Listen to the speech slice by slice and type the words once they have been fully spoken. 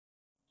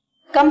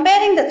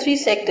Comparing the three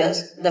sectors,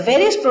 the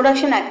various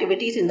production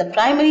activities in the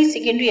primary,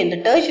 secondary and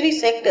the tertiary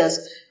sectors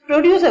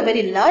produce a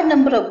very large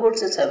number of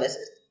goods and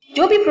services.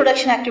 जो भी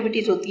production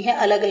activities होती हैं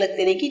अलग अलग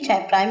तरह की,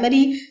 चाहे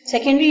प्राइमरी,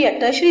 सेकेंडरी या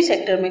टर्शरी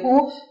सेक्टर में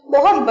हो,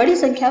 बहुत बड़ी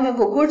संख्या में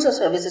वो गुड्स और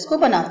सर्विसेज को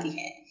बनाती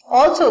हैं.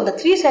 Also, the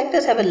three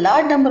sectors have a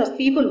large number of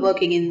people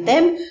working in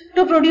them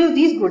to produce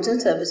these goods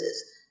and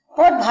services.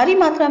 बहुत भारी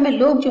मात्रा में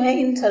लोग जो है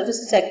इन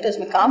सर्विसेज सेक्टर्स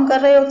में काम कर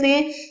रहे होते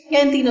हैं या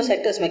इन तीनों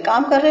सेक्टर्स में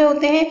काम कर रहे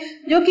होते हैं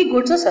जो कि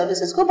गुड्स और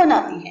सर्विसेज को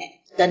बनाती हैं.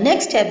 The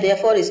next step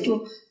therefore is to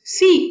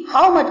see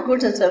how much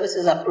goods and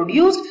services are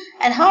produced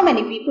and how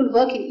many people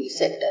work in each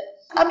sector.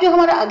 अब जो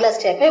हमारा अगला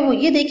स्टेप है वो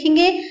ये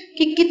देखेंगे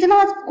कि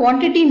कितना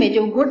क्वांटिटी में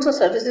जो गुड्स और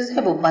सर्विसेज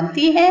है वो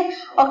बनती है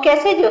और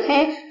कैसे जो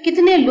है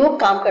कितने लोग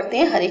काम करते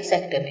हैं हर एक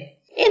सेक्टर में.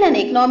 In an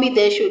economy,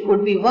 there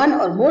could be one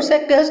or more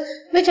sectors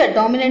which are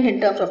dominant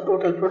in terms of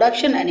total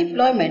production and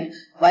employment,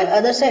 while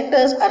other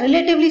sectors are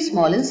relatively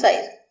small in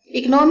size.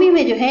 Economy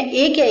में जो है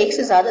एक या एक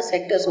से ज्यादा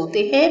सेक्टर्स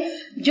होते हैं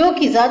जो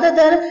कि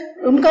ज्यादातर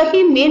उनका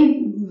ही मेन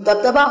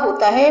दबदबा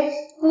होता है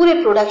पूरे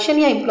प्रोडक्शन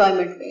या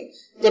एम्प्लॉयमेंट में,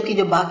 जबकि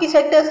जो बाकी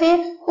सेक्टर्स हैं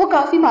वो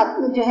काफी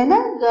जो है ना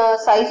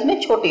साइज में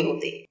छोटे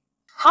होते हैं.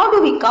 How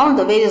do we count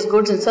the various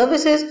goods and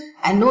services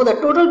and know the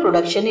total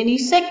production in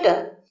each sector?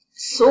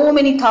 So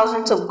many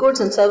thousands of goods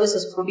and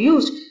services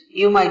produced,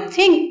 you might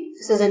think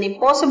this is an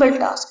impossible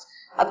task.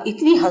 अब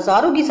इतनी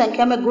हजारों की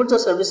संख्या में goods और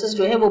services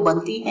जो है वो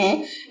बनती हैं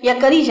या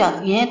करी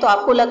जाती हैं तो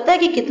आपको लगता है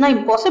कि कितना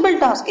इम्पॉसिबल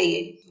टास्क है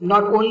ये.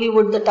 Not only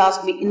would the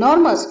task be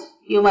enormous,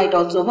 you might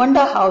also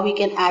wonder how we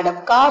can add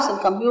up cars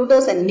and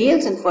computers and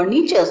nails and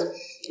furniture.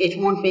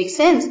 It won't make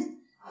sense.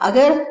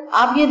 अगर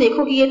आप ये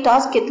देखो कि ये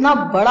टास्क कितना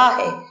बड़ा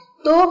है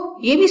तो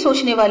ये भी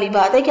सोचने वाली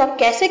बात है कि आप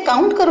कैसे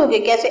काउंट करोगे,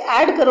 कैसे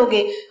ऐड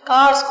करोगे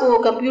कार्स को,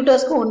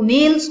 कंप्यूटर्स को,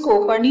 नेल्स को,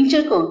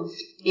 फर्नीचर को.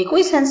 ये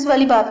कोई सेंस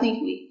वाली बात नहीं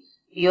हुई.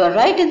 You are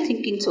right in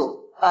thinking so.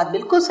 बात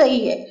बिल्कुल सही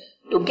है.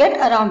 To get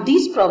around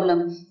this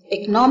problem,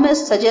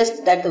 economist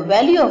suggest that the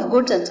value of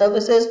goods and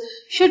services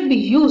should be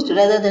used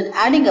rather than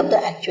adding up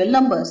the actual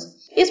numbers.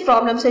 इस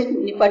problem से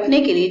निपटने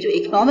के लिए जो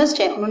इकोनॉमिस्ट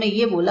है उन्होंने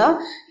ये बोला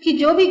कि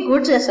जो भी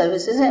गुड्स या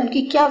सर्विसेज हैं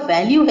उनकी क्या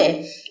वैल्यू है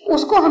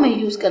उसको हमें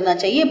यूज करना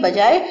चाहिए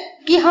बजाय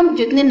कि हम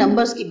जितने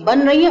नंबर्स की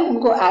बन रही हैं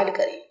उनको ऐड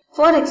करें.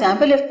 For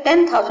example, if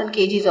 10,000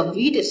 kgs of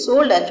wheat is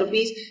sold at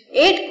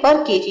 ₹8 per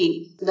kg,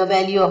 the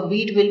value of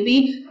wheat will be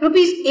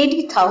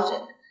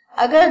 ₹80,000.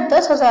 अगर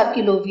 10,000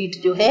 किलो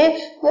वीट जो है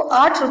वो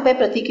 8 रुपए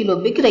प्रति किलो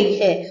बिक रही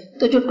है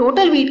तो जो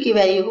टोटल वीट की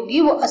वैल्यू होगी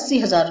वो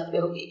 80,000 रुपए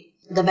होगी.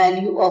 The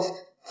value of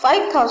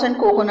 5,000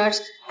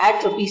 coconuts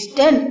at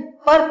 ₹10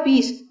 per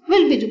piece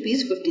will be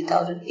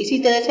 ₹50,000. इसी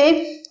तरह से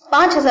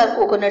 5,000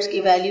 कोकोनट्स की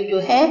वैल्यू जो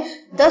है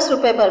 10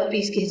 रुपए पर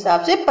पीस के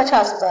हिसाब से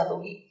 50,000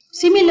 होगी.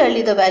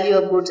 Similarly, the value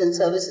of goods and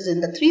services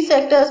in the three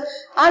sectors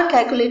are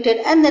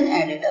calculated and then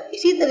added up.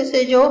 इसी तरह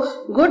से जो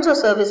goods और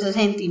services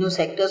हैं इन तीनों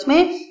सेक्टर्स में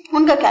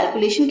उनका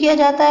कैलकुलेशन किया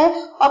जाता है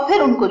और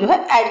फिर उनको जो है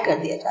ऐड कर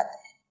दिया जाता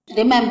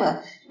है. Remember,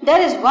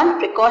 there is one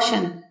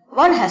precaution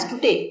one has to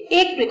take.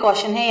 एक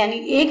प्रिकॉशन है यानी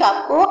एक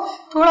आपको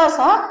थोड़ा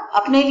सा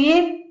अपने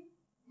लिए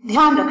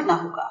ध्यान रखना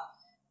होगा.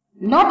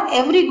 Not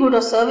every good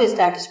or service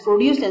that is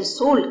produced and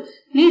sold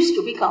needs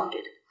to be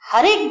counted.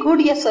 हर एक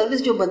गुड या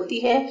सर्विस जो बनती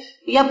है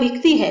या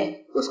बिकती है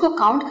उसको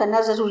काउंट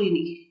करना जरूरी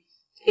नहीं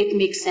है. It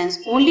makes sense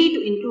only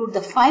to include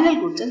the final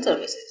goods and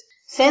services.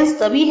 Sense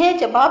तभी है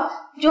जब आप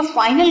जो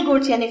फाइनल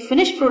गुड्स यानी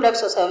फिनिश्ड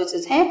प्रोडक्ट्स और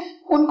सर्विसेज हैं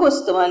उनको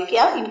इस्तेमाल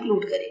किया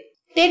इंक्लूड करें.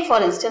 Take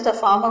for instance a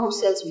farmer who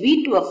sells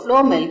wheat to a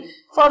flour mill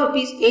for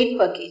 ₹8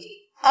 per kg.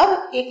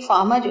 अब एक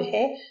फार्मर जो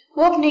है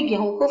वो अपने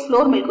गेहूं को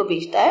फ्लोर मिल को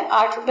बेचता है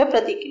 8 रुपए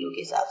प्रति किलो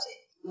के हिसाब से.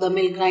 The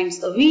mill grinds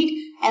the wheat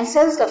and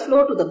sells the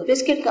flour to the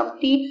biscuit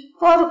company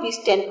for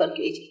 ₹10 per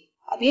kg.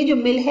 अब ये जो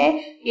मिल है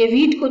ये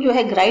व्हीट को जो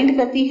है ग्राइंड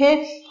करती है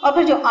और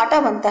फिर जो आटा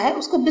बनता है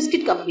उसको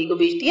बिस्किट कंपनी को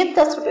बेचती है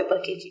 10 रुपए पर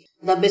KG.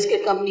 The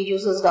biscuit company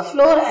uses the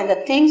flour and the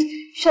things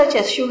such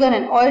as sugar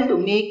and oil to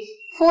make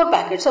 4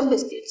 packets of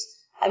biscuits.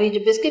 अब ये जो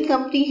बिस्किट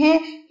कंपनी है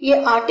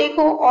ये आटे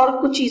को और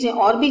कुछ चीजें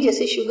और भी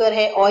जैसे शुगर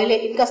है, ऑयल है,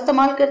 इनका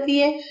इस्तेमाल करती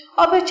है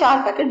और फिर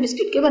 4 पैकेट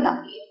बिस्किट के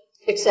बनाती है.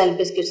 It sells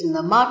biscuits in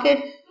the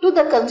market to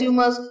the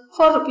consumers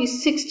for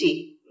 ₹60,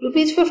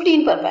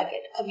 ₹15 per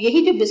packet. अब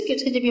यही जो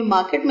बिस्किट्स है जब ये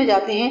मार्केट में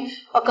जाते हैं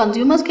और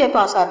कंज्यूमर्स के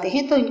पास आते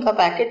हैं तो इनका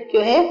पैकेट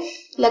जो है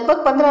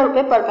लगभग 15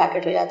 रुपए पर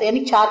पैकेट हो जाते हैं,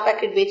 यानी 4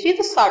 पैकेट बेच रही है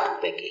तो 60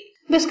 रुपए के.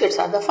 Biscuits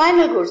are the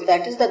final goods,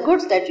 that is the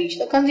goods that reach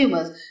the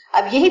consumers.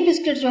 अब यही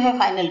बिस्किट जो है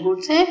फाइनल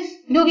गुड्स हैं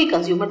जो कि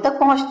कंज्यूमर तक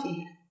पहुंचते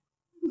हैं.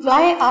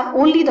 Why are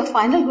only the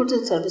final goods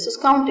and services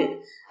counted?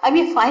 अब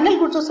ये फाइनल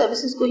गुड्स और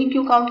सर्विसेज को ही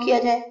क्यों काउंट किया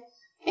जाए?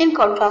 In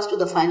contrast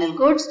to the final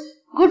goods,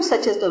 goods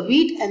such as the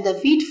wheat and the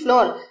wheat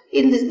flour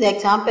in this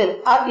example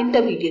are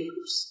intermediate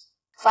goods.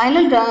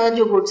 Final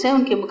जो goods हैं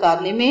उनके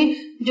मुकाबले में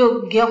जो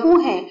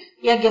गेहूं है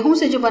या गेहूं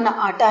से जो बना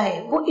आटा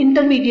है वो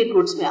इंटरमीडिएट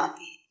गुड्स में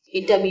आती है.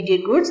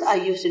 Intermediate goods are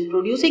used in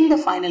producing the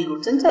final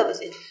goods and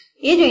services.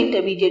 ये जो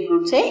intermediate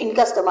goods है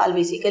इनका इस्तेमाल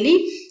बेसिकली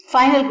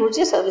फाइनल गुड्स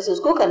या सर्विसेज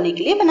को करने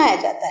के लिए बनाया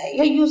जाता है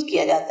या यूज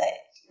किया जाता है.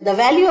 The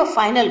value of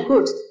final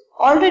goods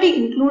already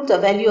includes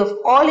the value of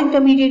all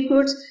intermediate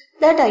goods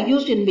that are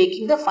used in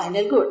making the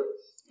final good.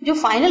 जो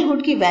फाइनल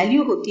गुड की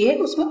वैल्यू होती है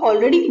उसमें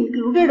ऑलरेडी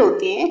इंक्लूडेड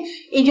होते हैं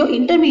ये जो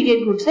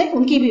इंटरमीडिएट गुड्स है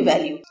उनकी भी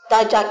वैल्यू,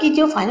 ताकि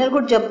जो फाइनल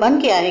गुड जब बन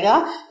के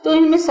आएगा तो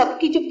इनमें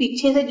सबकी जो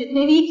पीछे से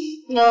जितने भी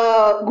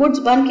गुड्स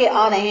बन के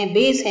आ रहे हैं,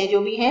 बेस हैं जो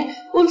भी हैं,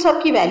 उन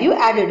सब की वैल्यू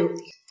एडेड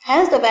होती है।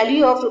 Hence the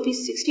value of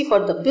 ₹60 for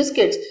the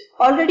biscuits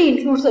already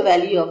includes the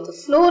value of the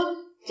flour।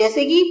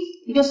 जैसे कि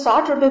जो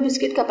 60 रुपए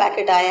बिस्किट का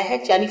पैकेट आया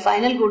है, यानी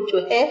फाइनल गुड जो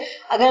है,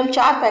 अगर हम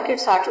 4 पैकेट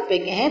 60 रुपए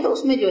के हैं तो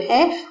उसमें जो है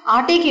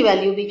आटे की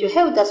वैल्यू भी जो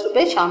है वो 10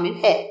 रुपए शामिल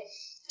है।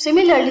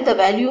 Similarly, the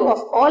value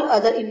of all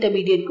other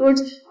intermediate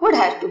goods would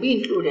have to be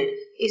included।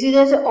 इसी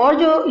तरह से और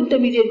जो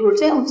intermediate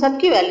goods हैं उन सब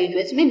की वैल्यू जो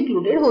इसमें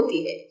included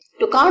होती है।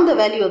 To count the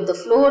value of the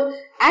flour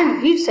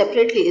and wheat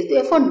separately is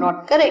therefore not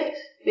correct,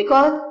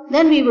 because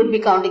then we would be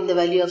counting the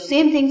value of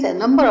same things a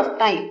number of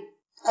time।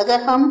 अगर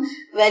हम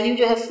value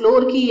जो है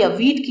floor की या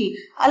wheat की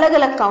अलग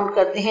अलग count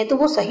करते हैं तो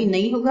वो सही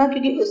नहीं होगा,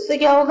 क्योंकि उससे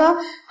क्या होगा,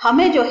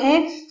 हमें जो है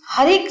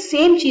हर एक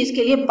सेम चीज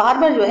के लिए बार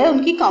बार जो है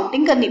उनकी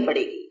काउंटिंग करनी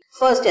पड़ेगी।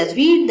 First as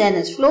wheat, then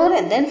as floor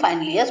and then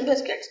finally as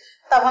biscuits.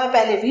 तब हमें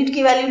पहले वीट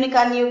की वैल्यू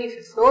निकालनी होगी,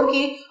 फिर फ्लोर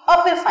की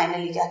और फिर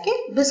फाइनली जाके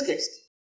बिस्किट्स की।